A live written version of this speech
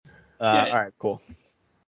All right, cool.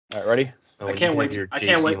 All right, ready? Oh, I when can't you have wait. your I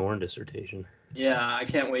can't J.C. wait. Horn dissertation. Yeah, I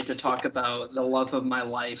can't wait to talk about the love of my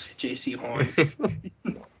life, J.C. Horn.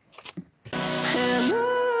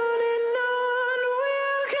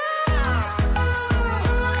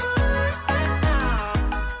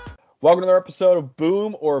 Welcome to another episode of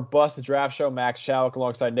Boom or Bust, the draft show. Max Shallock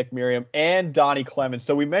alongside Nick Merriam and Donnie Clemens.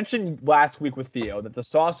 So we mentioned last week with Theo that the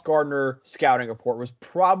Sauce Gardner scouting report was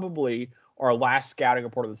probably our last scouting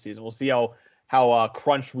report of the season. We'll see how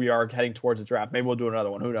crunched we are heading towards the draft. Maybe we'll do another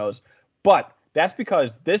one. Who knows? But that's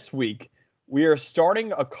because this week we are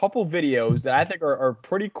starting a couple videos that I think are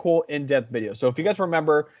pretty cool in-depth videos. So if you guys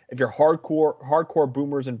remember, if you're hardcore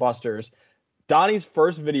boomers and busters, Donnie's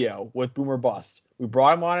first video with Boomer Bust, we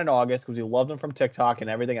brought him on in August because we loved him from TikTok and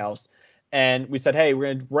everything else. And we said, hey, we're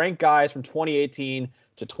going to rank guys from 2018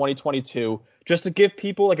 to 2022 just to give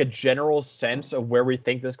people like a general sense of where we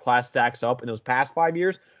think this class stacks up in those past 5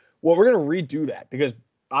 years. Well, we're going to redo that because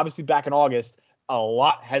obviously back in August, a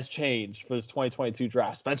lot has changed for this 2022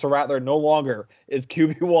 draft. Spencer Rattler no longer is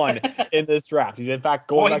QB1 in this draft. He's in fact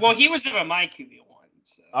going back. Well, he was never my QB1.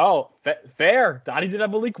 So. Oh, fair. Donnie did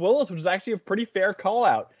have Malik Willis, which is actually a pretty fair call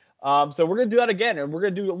out. So we're going to do that again, and we're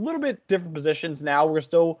going to do a little bit different positions now. We're going to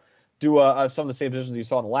still do some of the same positions you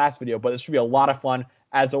saw in the last video, but this should be a lot of fun.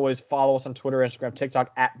 As always, follow us on Twitter, Instagram,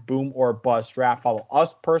 TikTok, at Boom or Bust Draft. Follow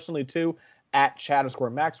us personally, too, at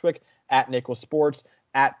Chad_Maxwick, at Nickel Sports,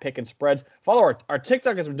 at Pick and Spreads. Follow our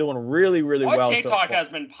TikTok has been doing really, really well. Our TikTok has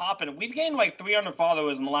been popping. We've gained like 300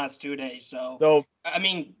 followers in the last 2 days. So I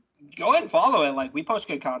mean, go ahead and follow it. Like, we post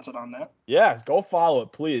good content on that. Yes, go follow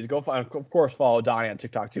it, please. Go follow. Of course, follow Donnie on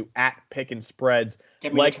TikTok too, at Pick and Spreads.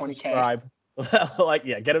 Get me like, to 20K. subscribe.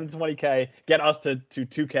 Get him to 20K. Get us to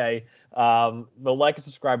 2K. But like and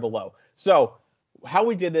subscribe below. So, how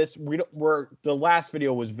we did this, the last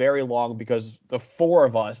video was very long because the four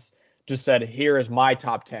of us just said, here is my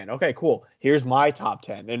top 10. Okay, cool. Here's my top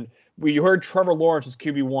 10. And you heard Trevor Lawrence's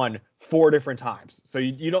QB1 4 different times. So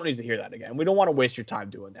you don't need to hear that again. We don't want to waste your time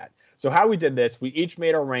doing that. So how we did this, we each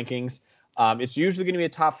made our rankings. It's usually going to be a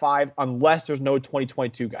top 5 unless there's no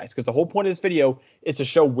 2022 guys. Because the whole point of this video is to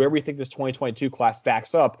show where we think this 2022 class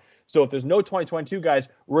stacks up. So if there's no 2022 guys,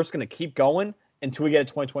 we're just going to keep going until we get a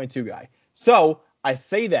 2022 guy. So I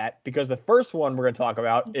say that because the first one we're going to talk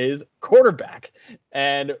about is quarterback.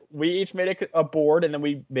 And we each made a board, and then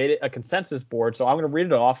we made it a consensus board. So I'm going to read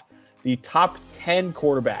it off. The top 10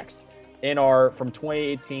 quarterbacks from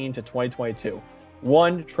 2018 to 2022.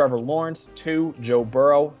 1, Trevor Lawrence. 2, Joe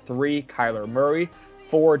Burrow. 3, Kyler Murray.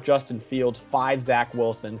 4, Justin Fields. 5, Zach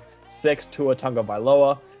Wilson. 6, Tua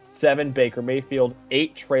Tagovailoa. 7, Baker Mayfield.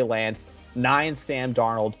 8, Trey Lance. 9, Sam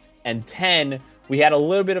Darnold. And 10, we had a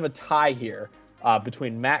little bit of a tie here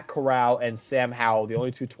between Matt Corral and Sam Howell, the only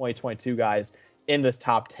two 2022 guys in this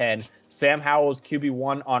top 10. Sam Howell is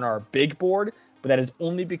QB1 on our big board, but that is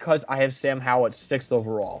only because I have Sam Howell at 6th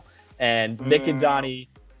overall. And Nick and Donnie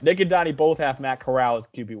both have Matt Corral as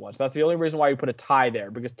QB1. So that's the only reason why we put a tie there,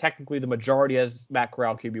 because technically the majority has Matt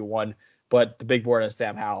Corral QB1, but the big board has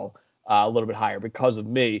Sam Howell a little bit higher because of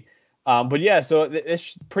me. But yeah, so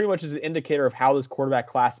this pretty much is an indicator of how this quarterback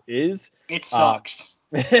class is. It sucks.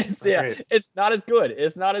 It's not as good.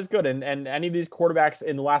 It's not as good. And any of these quarterbacks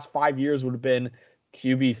in the last 5 years would have been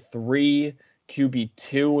QB3,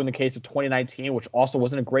 QB2 in the case of 2019, which also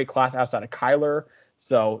wasn't a great class outside of Kyler.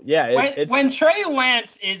 So, yeah. When Trey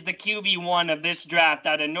Lance is the QB1 of this draft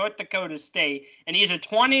out of North Dakota State, and he's a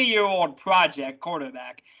 20-year-old project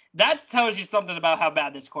quarterback, that tells you something about how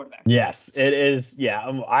bad this quarterback is. Yes, it is.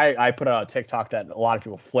 Yeah, I put out a TikTok that a lot of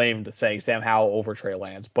people flamed saying Sam Howell over Trey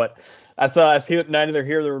Lance, but that's neither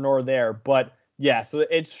here nor there. But, yeah, so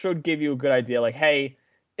it should give you a good idea. Like, hey,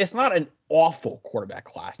 it's not an awful quarterback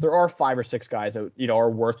class. There are 5 or 6 guys that are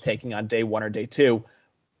worth taking on day 1 or day 2.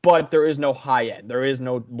 But there is no high end. There is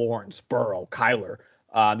no Lawrence, Burrow, Kyler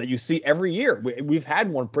that you see every year. We've had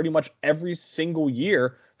one pretty much every single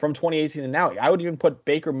year from 2018 and now. I would even put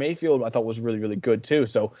Baker Mayfield, I thought was really, really good too.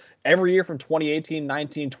 So every year from 2018,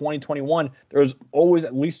 19, 20, 21, there was always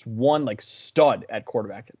at least one like stud at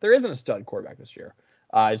quarterback. There isn't a stud quarterback this year.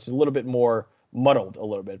 It's a little bit more muddled a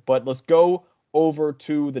little bit. But let's go over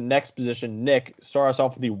to the next position. Nick, start us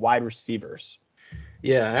off with the wide receivers.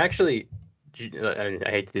 Yeah, actually, I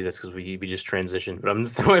hate to do this because we just transitioned, but I'm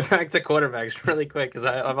throwing back to quarterbacks really quick because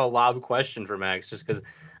I have a lob question for Max, just because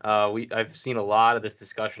I've seen a lot of this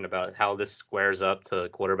discussion about how this squares up to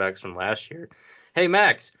quarterbacks from last year. Hey,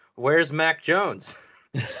 Max, where's Mac Jones?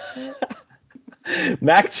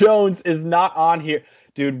 Mac Jones is not on here.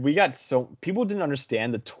 Dude, people didn't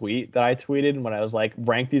understand the tweet that I tweeted when I was like,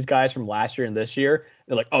 rank these guys from last year and this year.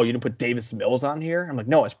 They're like, oh, you didn't put Davis Mills on here? I'm like,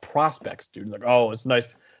 no, it's prospects, dude. Like, oh, it's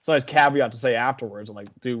nice. It's a nice caveat to say afterwards. I'm like,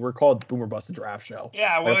 dude, we're called Boomer Bust the Draft Show.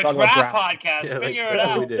 Yeah, Like, we're a talk about draft podcast. Yeah, like, Figure it that's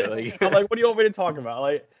what we out. do, like- I'm like, what do you want me to talk about?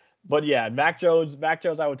 Like, but yeah, Mac Jones,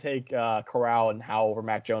 I would take Corral and Howe over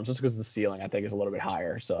Mac Jones just because the ceiling I think is a little bit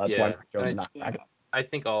higher. So that's why Yeah, Mac Jones is not Yeah. back. I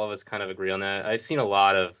think all of us kind of agree on that. I've seen a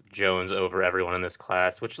lot of Jones over everyone in this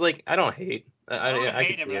class, which like I don't hate. I don't I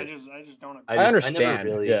hate can it, see but it. I just don't agree. I never understand.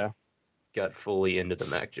 really Yeah. got fully into the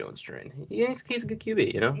Mac Jones train. He's a good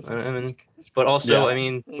QB, you know. He's- I mean, he's but good. also, Yeah. I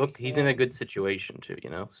mean, Stinks, look, he's in a man. good situation too, you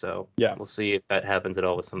know. So Yeah. we'll see if that happens at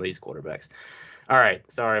all with some of these quarterbacks. All right,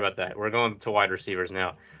 sorry about that. We're going to wide receivers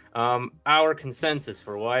now. Our consensus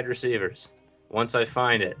for wide receivers, once I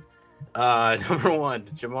find it, number 1,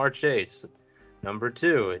 Jamar Chase. Number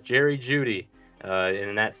 2, Jerry Jeudy.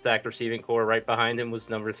 In that stacked receiving core, right behind him was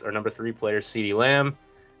number 3 player, CeeDee Lamb.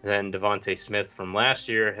 Then Devontae Smith from last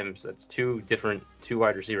year. That's two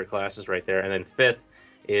wide receiver classes right there. And then 5th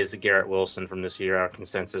is Garrett Wilson from this year, our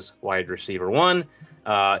consensus wide receiver 1.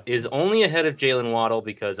 Is only ahead of Jalen Waddle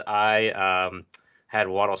because I had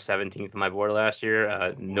Waddle 17th on my board last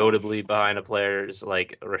year, notably behind a players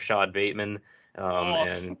like Rashad Bateman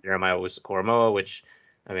and Jeremiah Owusu-Koramoah, which,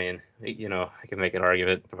 I mean, you know, I can make an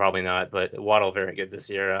argument, but probably not. But Waddle very good this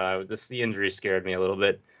year. The injury scared me a little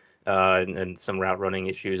bit, and some route running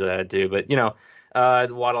issues I had too. But you know,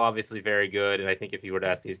 Waddle obviously very good, and I think if you were to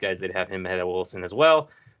ask these guys, they'd have him ahead of Wilson as well.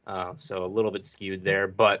 So a little bit skewed there,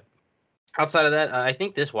 but outside of that, I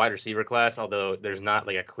think this wide receiver class, although there's not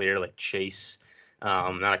like a clear like Chase,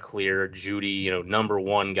 not a clear Jeudy, you know, number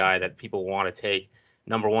 1 guy that people want to take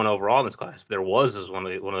number 1 overall in this class. If there was as one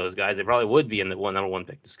of those guys, they probably would be in the number 1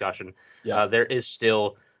 pick discussion. Yeah. There is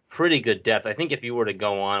still pretty good depth. I think if you were to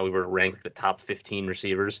go on, we were to rank the top 15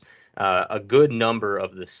 receivers. A good number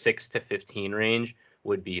of the 6 to 15 range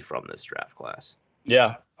would be from this draft class.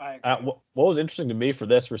 Yeah. I agree. What was interesting to me for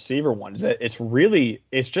this receiver one is that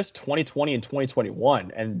it's just 2020 and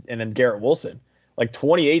 2021 and then Garrett Wilson. Like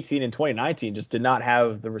 2018 and 2019 just did not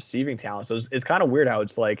have the receiving talent. So it's kind of weird how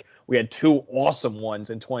it's like we had 2 awesome ones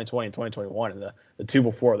in 2020 and 2021, and the 2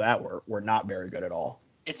 before that were not very good at all.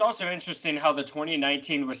 It's also interesting how the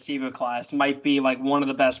 2019 receiver class might be like one of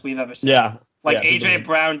the best we've ever seen. Yeah. Like yeah, AJ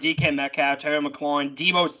Brown, DK Metcalf, Terry McLaurin,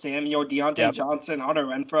 Deebo Samuel, Deontay Yep. Johnson, Hunter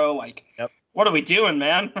Renfro. Like, Yep. What are we doing,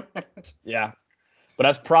 man? Yeah. But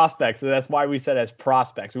as prospects, that's why we said as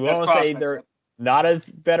prospects. We As want to say prospects, they're yep. not as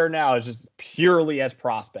better now, it's just purely as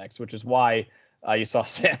prospects, which is why you saw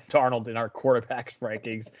Sam Darnold in our quarterbacks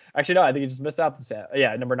rankings. Actually, no, I think he just missed out the Sam.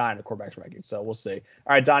 Yeah, number 9 in the quarterbacks rankings. So we'll see.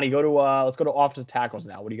 All right, Donnie, let's go to offensive tackles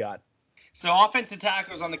now. What do you got? So offensive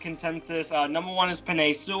tackles on the consensus. Number 1 is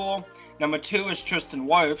Penei Sewell. Number 2 is Tristan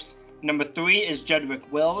Wirfs. Number 3 is Jedrick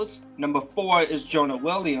Wills. Number 4 is Jonah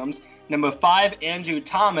Williams. Number 5, Andrew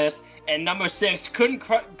Thomas. And number 6, couldn't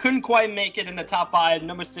quite make it in the top 5.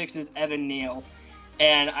 Number 6 is Evan Neal.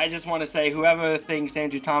 And I just want to say, whoever thinks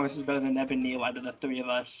Andrew Thomas is better than Evan Neal out of the 3 of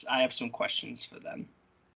us, I have some questions for them.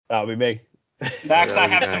 We may. Max, I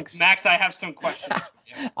Really, have Max? some questions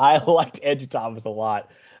for you. I liked Andrew Thomas a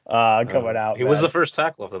lot coming out. He was man. the first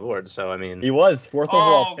tackle off the board, so I mean, He was 4th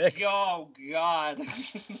overall Oh, pick. God.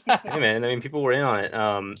 hey man, I mean, people were in on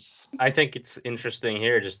it. I think it's interesting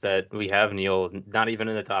here just that we have Neal not even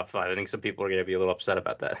in the top 5. I think some people are going to be a little upset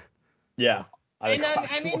about that. Yeah. And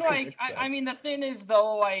think I mean, we're like, gonna I mean, the thing is,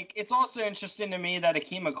 though, like, it's also interesting to me that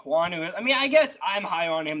Akeem Ekwonu, I mean, I guess I'm higher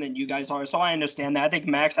on him than you guys are, so I understand that. I think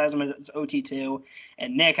Max has him as OT2,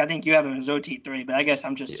 and Nick, I think you have him as OT3, but I guess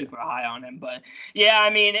I'm just super high on him. But, yeah, I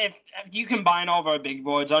mean, if you combine all of our big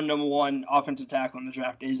boards, our number 1 offensive tackle in the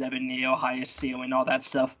draft is Evan Neal, highest ceiling, all that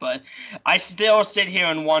stuff. But I still sit here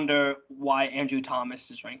and wonder why Andrew Thomas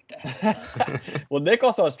is ranked ahead. Well, Nick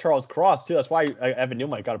also has Charles Cross too. That's why Evan Neal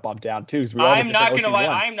might got it bumped down too. I'm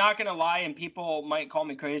not gonna lie, and people might call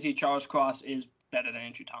me crazy. Charles Cross is better than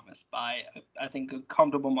Andrew Thomas by, I think, a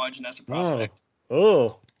comfortable margin as a prospect.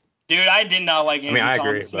 Oh, Dude, I did not like Andrew I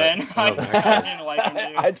agree, Thomas, but man. I didn't like him,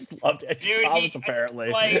 dude. I just loved Andrew Dude, Thomas.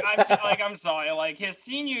 Apparently, I'm sorry. Like his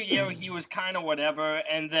senior year, he was kind of whatever,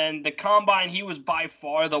 and then the combine, he was by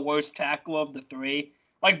far the worst tackle of the 3.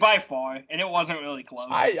 Like by far, and it wasn't really close.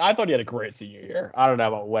 I thought he had a great senior year. I don't know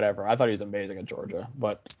about whatever. I thought he was amazing at Georgia,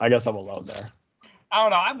 but I guess I'm alone there. I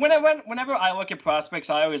don't know. Whenever I look at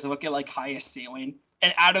prospects, I always look at like highest ceiling.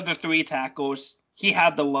 And out of the 3 tackles, he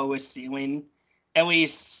had the lowest ceiling. At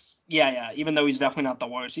least, yeah. Even though he's definitely not the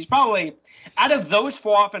worst, he's probably out of those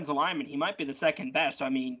 4 offensive linemen, he might be the second best. So I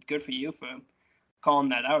mean, good for you for calling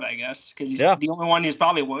that out, I guess, because Yeah. the only one he's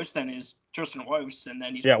probably worse than is Tristan Wirfs, and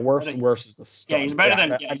then he's Worse is a stud. Yeah, he's better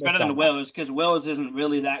than I he's missed better than on that. Wills, because Wills isn't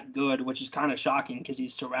really that good, which is kind of shocking because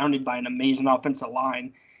he's surrounded by an amazing offensive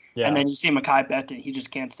line. Yeah. And then you see Mekhi Becton, he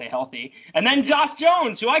just can't stay healthy. And then Josh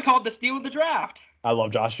Jones, who I called the steal of the draft. I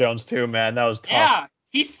love Josh Jones too, man. That was tough. Yeah,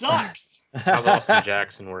 he sucks. How's Austin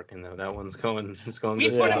Jackson working though? That one's going. It's going. We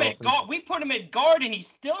good put for him the at guard. We put him at guard, and he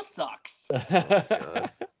still sucks.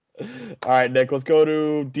 All right, Nick, let's go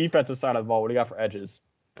to defensive side of the ball. What do you got for edges?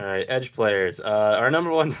 All right, edge players. Our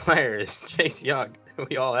number one player is Chase Young.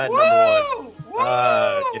 We all had Woo! number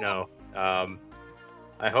one. Woo!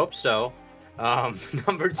 I hope so.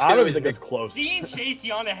 Number two I don't even is think Nick. it's close. Seeing Chase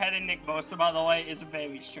Young ahead of Nick Bosa, by the way, is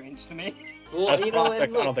very strange to me. Well, As you know, and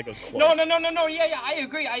prospects, I look, don't think it was close. No. Yeah, I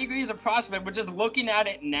agree. I agree as a prospect, but just looking at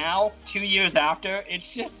it now, 2 years after,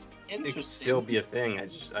 it's just it could interesting. still be a thing.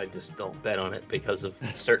 I just don't bet on it because of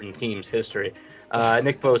certain teams' history.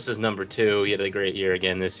 Nick Bosa's number two. He had a great year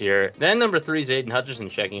again this year. Then number three is Aiden Hutchinson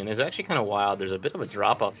checking in. It's actually kind of wild. There's a bit of a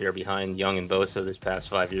drop off here behind Young and Bosa this past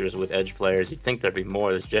 5 years with edge players. You'd think there'd be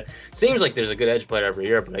more. Seems like there's a good edge player every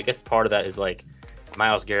year, but I guess part of that is like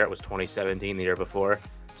Myles Garrett was 2017 the year before.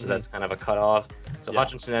 So that's kind of a cutoff. So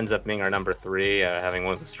Hutchinson ends up being our number three, having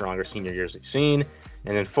one of the stronger senior years we've seen.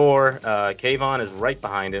 And then four, Kayvon is right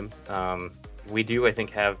behind him. We do, I think,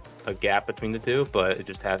 have a gap between the two, but it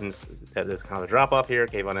just happens that there's kind of a drop off here.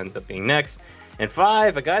 Kayvon ends up being next. And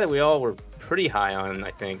five, a guy that we all were pretty high on,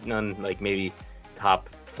 I think, none like maybe top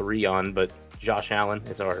three on, but Josh Allen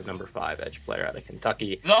is our number five edge player out of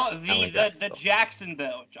Kentucky. The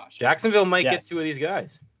Jacksonville Josh. Jacksonville might get Yes. two of these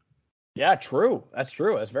guys. Yeah, true. That's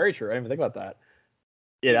true. That's very true. I didn't even think about that.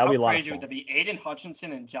 Yeah, that'll be a lot of crazy fun. would that be? Aiden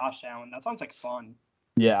Hutchinson and Josh Allen. That sounds like fun.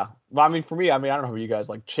 Yeah. Well, I mean, for me, I don't know who you guys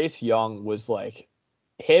like. Chase Young was like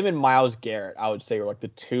him and Myles Garrett, I would say, were like the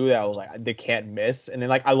two that I was like, they can't miss. And then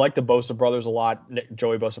like I like the Bosa brothers a lot.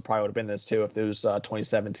 Joey Bosa probably would have been this too if it was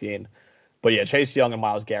 2017. But yeah, Chase Young and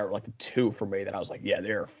Myles Garrett were like the two for me that I was like, yeah,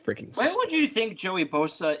 they're freaking. Where would you think Joey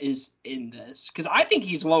Bosa is in this? Because I think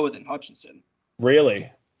he's lower than Hutchinson.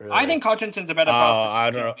 Really? I think Hutchinson's a better prospect. I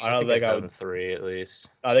don't know. I don't think I would. Three at least.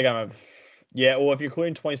 I think I'm. Yeah. Well, if you're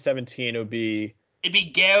including 2017, it would be. It'd be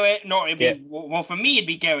Garrett. No, it'd be well for me. It'd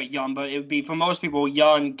be Garrett Young, but it would be for most people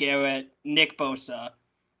Young, Garrett, Nick Bosa,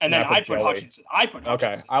 and then I put Joey. Hutchinson.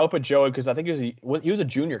 Okay, I would put Joey because I think he was a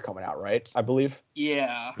junior coming out, right? I believe.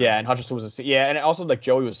 Yeah. Yeah, and Hutchinson was and also like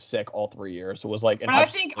Joey was sick all 3 years, so it was like. But I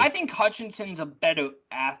think Hutchinson's a better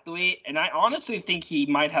athlete, and I honestly think he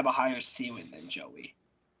might have a higher ceiling than Joey.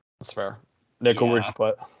 That's fair. Nick, who would you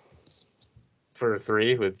put? For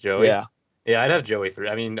three with Joey? Yeah, I'd have Joey three.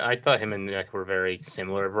 I mean, I thought him and Nick were very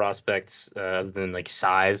similar prospects than like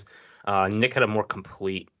size. Nick had a more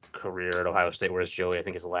complete career at Ohio State, whereas Joey, I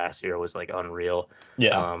think his last year was like unreal.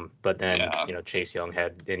 Yeah. But then Chase Young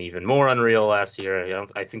had an even more unreal last year.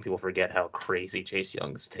 I think people forget how crazy Chase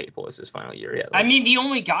Young's tape was his final year. Yeah. I mean, the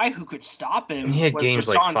only guy who could stop him. He had was games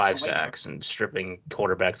Rashawn like 5 Slater. sacks and stripping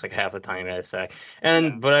quarterbacks like half the time at a sack.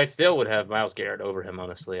 But I still would have Myles Garrett over him.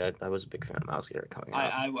 Honestly, I was a big fan of Myles Garrett coming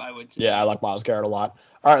out. I would too. Yeah, I like Myles Garrett a lot.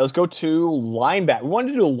 All right, let's go to linebacker. We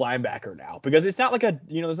wanted to do a linebacker now because it's not like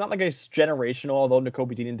there's not like a generational, although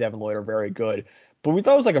Nakobe Dean and Devin Lloyd are very good. But we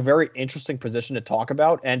thought it was like a very interesting position to talk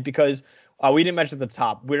about. And because we didn't mention at the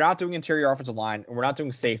top, we're not doing interior offensive line and we're not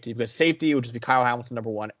doing safety because safety would just be Kyle Hamilton,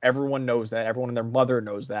 number one. Everyone knows that. Everyone and their mother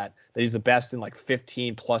knows that he's the best in like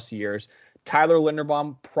 15 plus years. Tyler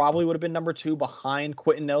Linderbaum probably would have been number two behind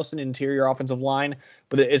Quentin Nelson in interior offensive line,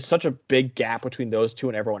 but it's such a big gap between those two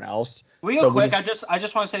and everyone else. Real quick, I just want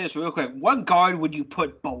to say this real quick. What guard would you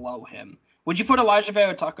put below him? Would you put Elijah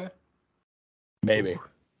Vera Tucker? Maybe.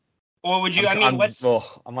 Or would you? I'm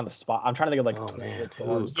on the spot. I'm trying to think of like. Oh man,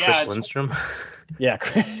 guards. Chris Lindstrom. Yeah,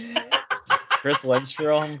 Chris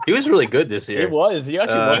Lindstrom. He was really good this year. He was. He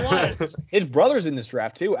actually was. His brother's in this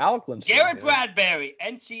draft too. Alec Lindstrom. Garrett Bradbury,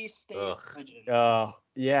 NC State legend.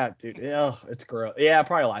 Yeah, dude. Yeah, it's gross. Yeah,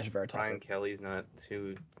 probably Elijah Vera Tucker. Brian Kelly's not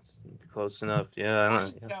too close enough. Yeah, I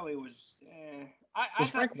don't know. Kelly was. Was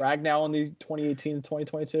Frank Ragnow in the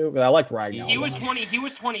 2018-2022? I like Ragnow. He was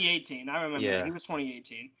 2018. I remember. Yeah. He was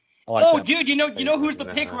 2018. Like dude, you know who's the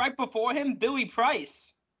pick right before him? Billy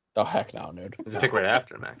Price. Oh heck no, dude. There's a pick right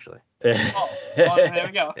after him actually. There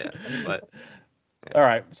we go. Yeah, but all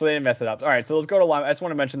right, so they didn't mess it up. All right, so let's go to line. I just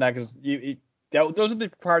want to mention that because those are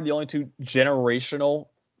probably the only two generational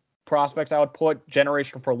prospects I would put.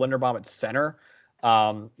 Generational for Linderbaum at center.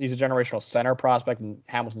 He's a generational center prospect, and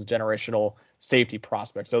Hamilton's generational safety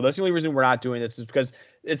prospect. So that's the only reason we're not doing this is because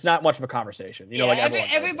it's not much of a conversation. You know, like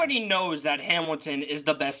everybody knows that Hamilton is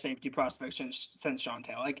the best safety prospect since Sean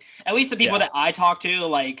Taylor. Like at least the people Yeah. that I talk to,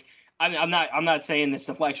 like I'm not saying this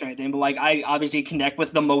deflection or anything, but like I obviously connect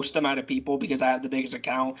with the most amount of people because I have the biggest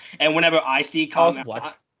account, and whenever I see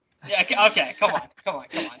comments, yeah, okay, come on.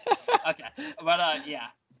 Okay, but yeah.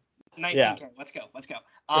 19K. Let's go.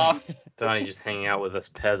 Donnie just hanging out with us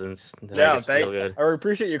peasants. Yeah, feel good. I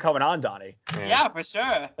appreciate you coming on, Donnie. Yeah, for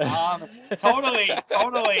sure. Totally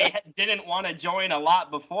didn't want to join a lot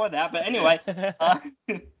before that, but anyway.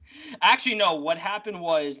 Actually, no. What happened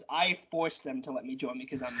was I forced them to let me join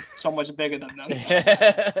because I'm so much bigger than them.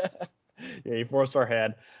 Yeah, you forced our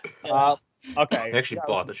hand. Yeah. Okay. We actually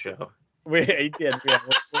bought the show. We did. Yeah,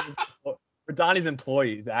 we're Donnie's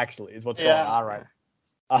employees. Actually, is what's going on right.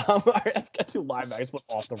 All right, let's get to linebackers. Went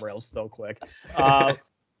off the rails so quick. The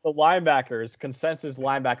linebackers, consensus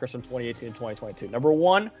linebackers from 2018 and 2022. Number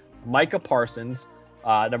 1, Micah Parsons.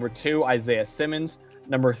 Number 2, Isaiah Simmons.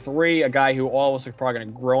 Number 3, a guy who all of us are probably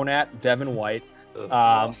going to groan at, Devin White.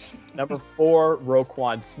 Number 4,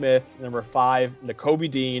 Roquan Smith. Number 5, Nakobe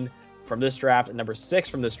Dean from this draft. And number 6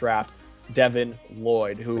 from this draft, Devin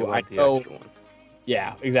Lloyd, who I know.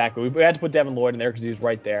 Yeah, exactly. We had to put Devin Lloyd in there because he was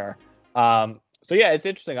right there. So yeah, it's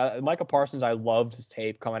interesting. Micah Parsons, I loved his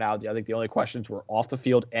tape coming out. I think the only questions were off the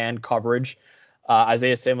field and coverage.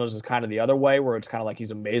 Isaiah Simmons is kind of the other way, where it's kind of like he's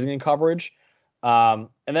amazing in coverage. And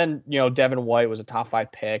then Devin White was a top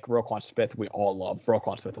 5 pick. Roquan Smith, we all love.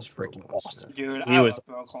 Roquan Smith was freaking awesome. Dude, I love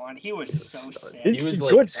Roquan. He was so sick. He was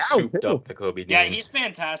like souped up Nakobe Dean. Yeah, he's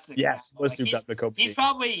fantastic. Yes, was souped up Nakobe Dean.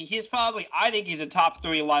 He's probably. I think he's a top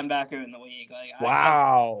 3 linebacker in the league. Like,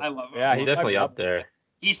 wow. I love him. Yeah, he's definitely up there.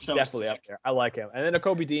 He's so definitely sick. Up there. I like him. And then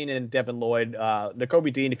Nakobe Dean and Devin Lloyd.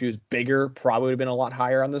 Nakobe Dean, if he was bigger, probably would have been a lot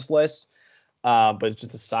higher on this list. But it's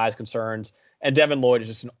just the size concerns. And Devin Lloyd is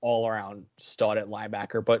just an all-around stud at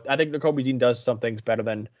linebacker. But I think Nakobe Dean does some things better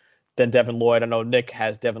than Devin Lloyd. I know Nick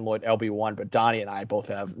has Devin Lloyd LB1, but Donnie and I both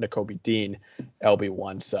have Nakobe Dean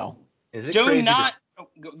LB1. So is it crazy?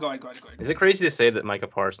 Go ahead. Is it crazy to say that Micah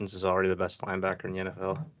Parsons is already the best linebacker in the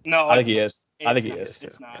NFL? No, I think he is.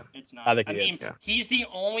 It's not. I think he is. He's the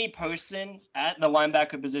only person at the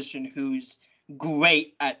linebacker position who's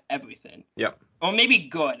great at everything. Yep. Or maybe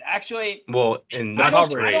good. Actually, well, and the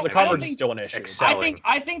coverage is still an issue.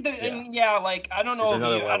 I think that like I don't know. There's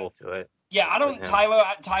another level to it. Yeah, I don't. Tyler,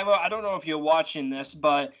 I don't know if you're watching this,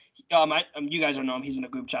 but you guys don't know him. He's in a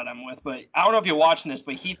group chat I'm with, but I don't know if you're watching this,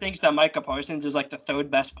 but he thinks that Micah Parsons is like the 3rd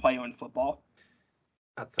best player in football.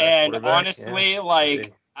 And honestly,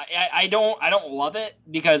 like I don't love it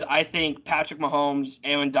because I think Patrick Mahomes,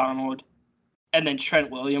 Aaron Donald, and then Trent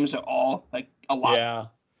Williams are all like a lot.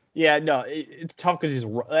 Yeah, no, it's tough because he's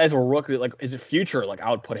as a rookie. Like, as a future, like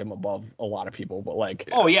I would put him above a lot of people. But like,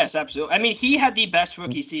 oh yes, absolutely. I mean, he had the best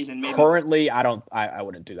rookie season. Maybe. Currently, I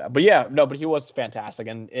wouldn't do that. But yeah, no, but he was fantastic,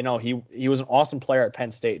 and he was an awesome player at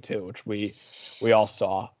Penn State too, which we all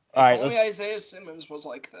saw. All right, Isaiah Simmons was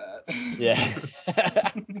like that. Yeah.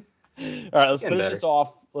 All right, let's finish this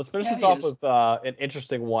off. Let's finish this off with an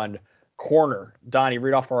interesting one. Corner, Donnie,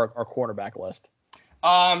 read off our cornerback list.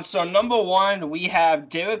 So number 1, we have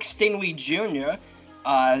Derek Stingley Jr.,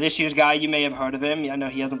 this year's guy. You may have heard of him. I know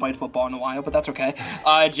he hasn't played football in a while, but that's okay.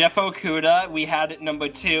 Jeff Okudah, we had at number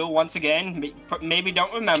 2. Once again, maybe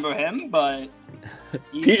don't remember him, but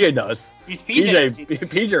PJ does. He's PJ.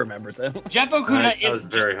 PJ remembers him. Jeff Okudah I was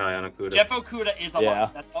very high on Okudah. Jeff Okudah is alive.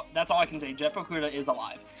 Yeah. That's all I can say. Jeff Okudah is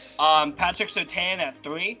alive. Patrick Surtain at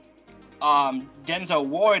 3. Denzel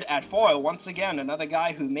Ward at 4. Once again, another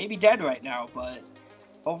guy who may be dead right now, but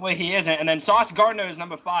hopefully he isn't. And then Sauce Gardner is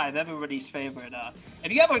number 5, everybody's favorite.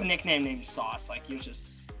 If you have a nickname named Sauce, like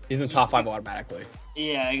he's in the top 5 automatically.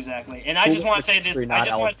 Yeah, exactly. And I just want to say this. I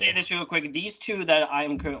just want to say this real quick. These 2 that I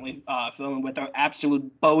am currently filming with are absolute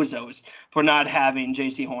bozos for not having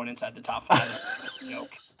J.C. Horn inside the top 5.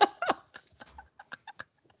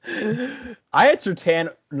 I had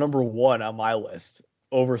Surtain number 1 on my list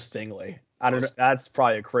over Stingley. I don't know. That's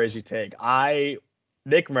probably a crazy take.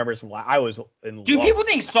 Nick remembers when I was in love. Dude, people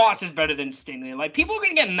think Sauce is better than Stingley. Like, people are going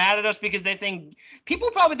to get mad at us because people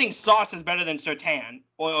probably think Sauce is better than Surtain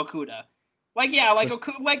or Okudah. Like, yeah,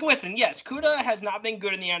 listen, yes, Kuda has not been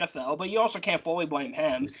good in the NFL, but you also can't fully blame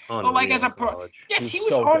him. But like as a pro, yes, he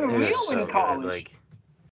was unreal in college.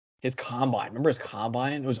 His combine, remember his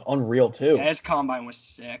combine? It was unreal too. Yeah, his combine was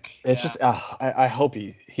sick. It's just, I hope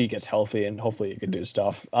he gets healthy and hopefully he can do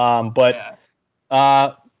stuff.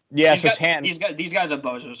 Yeah, These so guys- Tan. These guys are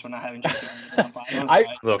bozos for not having JC Horn. I'm I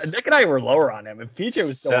sorry. Look, Nick and I were lower on him. If PJ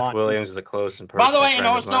was still Seth on, Williams is a close and By personal the way, and friend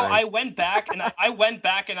of also mine. I went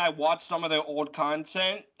back and I watched some of their old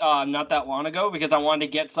content not that long ago because I wanted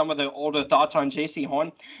to get some of the older thoughts on JC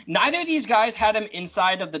Horn. Neither of these guys had him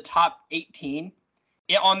inside of the top 18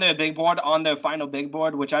 on their big board, on their final big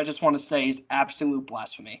board, which I just want to say is absolute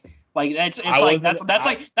blasphemy. Like it's like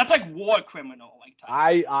that's like war criminal like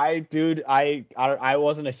type. I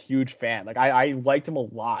wasn't a huge fan. Like I liked him a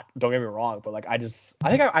lot. Don't get me wrong, but like I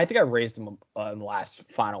think I raised him in the last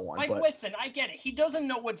final one. Like, but listen, I get it. He doesn't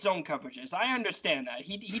know what zone coverage is. I understand that.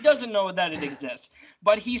 He doesn't know that it exists.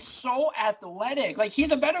 But he's so athletic. Like,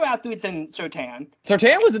 he's a better athlete than Surtain.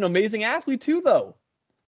 Surtain was an amazing athlete too, though.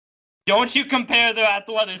 Don't you compare their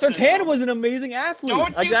athleticism. Surtain was an amazing athlete.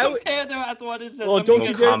 Don't like, you compare their athleticism. Well, don't Most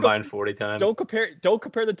you dare combine 40 times. Don't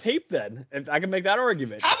compare the tape then. If I can make that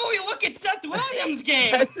argument. How about we look at Seth Williams'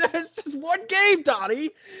 game? That's just one game, Donnie.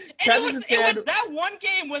 And it was that one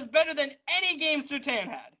game was better than any game Surtain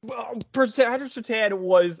had. Well, Patrick Surtain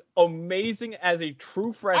was amazing as a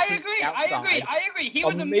true freshman. I agree. He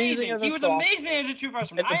was amazing. He was amazing as a true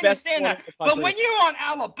freshman. I understand that. But when you're on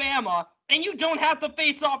Alabama and you don't have to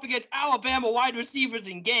face off against Alabama wide receivers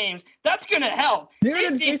in games, that's gonna help.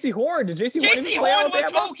 JC Horn. Did JC Horn even play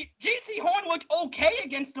Alabama? JC Horn looked okay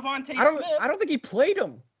against Devontae Smith. I don't think he played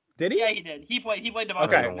him. Did he? Yeah, he did. He played Devontae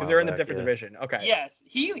Okay, Smith. because they're in a different division. Okay. Yes,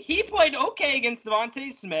 he played okay against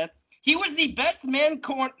Devontae Smith. He was the best man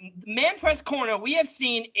press corner we have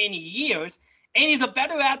seen in years, and he's a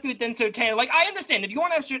better athlete than Surtain. Like, I understand if you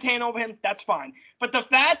want to have Surtain over him, that's fine. But the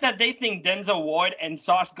fact that they think Denzel Ward and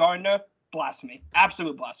Sauce Gardner, blasphemy,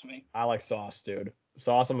 absolute blasphemy. I like Sauce, dude.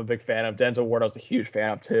 Sauce, I'm a big fan of. Denzel Ward, I was a huge fan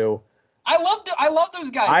of too. I love those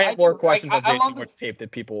guys. I have more questions on JC Ward's tape that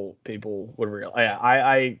people would realize. Yeah,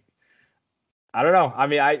 I don't know. I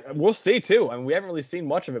mean, we'll see too. I mean, we haven't really seen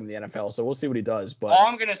much of him in the NFL, so we'll see what he does. But all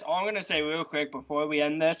I'm gonna say real quick before we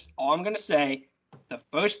end this, the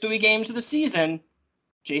first 3 games of the season,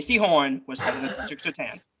 JC Horn was better than Patrick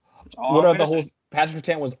Surtain. That's all. What about the whole? Patrick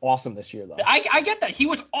Surtain was awesome this year, though. I get that. He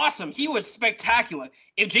was awesome. He was spectacular.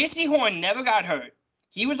 If JC Horn never got hurt,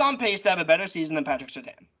 he was on pace to have a better season than Patrick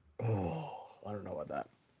Surtain. Oh, I don't know about that.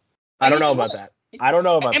 I don't know about that. And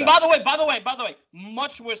by the way,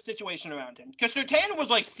 much worse situation around him. Because Surtain was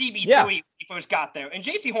like CB3 when he first got there, and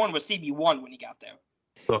JC Horn was CB1 when he got there.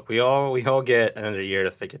 Look, we all get another year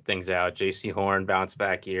to figure things out. JC Horn bounce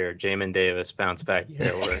back year, Jamin Davis bounce back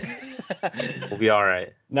year. We'll be all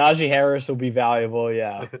right. Najee Harris will be valuable.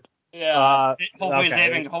 Yeah. Yeah. Hopefully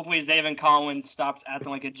Zaven Collins stops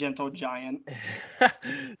acting like a gentle giant.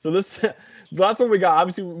 So that's what we got.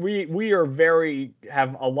 Obviously, we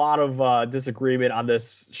have a lot of disagreement on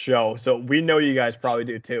this show. So we know you guys probably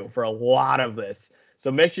do too for a lot of this.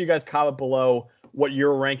 So make sure you guys comment below what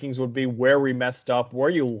your rankings would be, where we messed up, where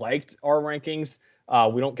you liked our rankings.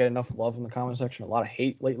 We don't get enough love in the comment section. A lot of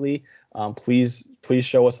hate lately. Please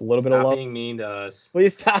show us a little bit of love. Stop being mean to us.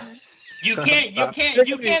 Please stop. You can't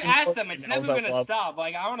ask them. It's never gonna stop.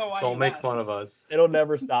 Like, I don't know why. Don't make fun of us. It'll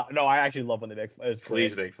never stop. No, I actually love when they make fun.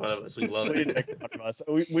 Please make fun of us. We love Please it. make fun of us.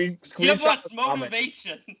 We give us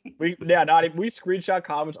motivation. We screenshot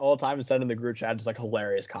comments all the time and send in the group chat just like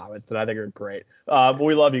hilarious comments that I think are great. But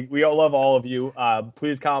we love you. We all love all of you.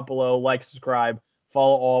 Please comment below, like, subscribe,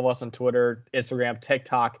 follow all of us on Twitter, Instagram,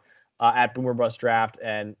 TikTok at Boomer Bust Draft,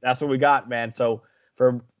 and that's what we got, man. So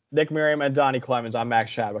for Nick Merriam and Donnie Clemens, I'm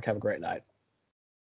Max Chadwick. Have a great night.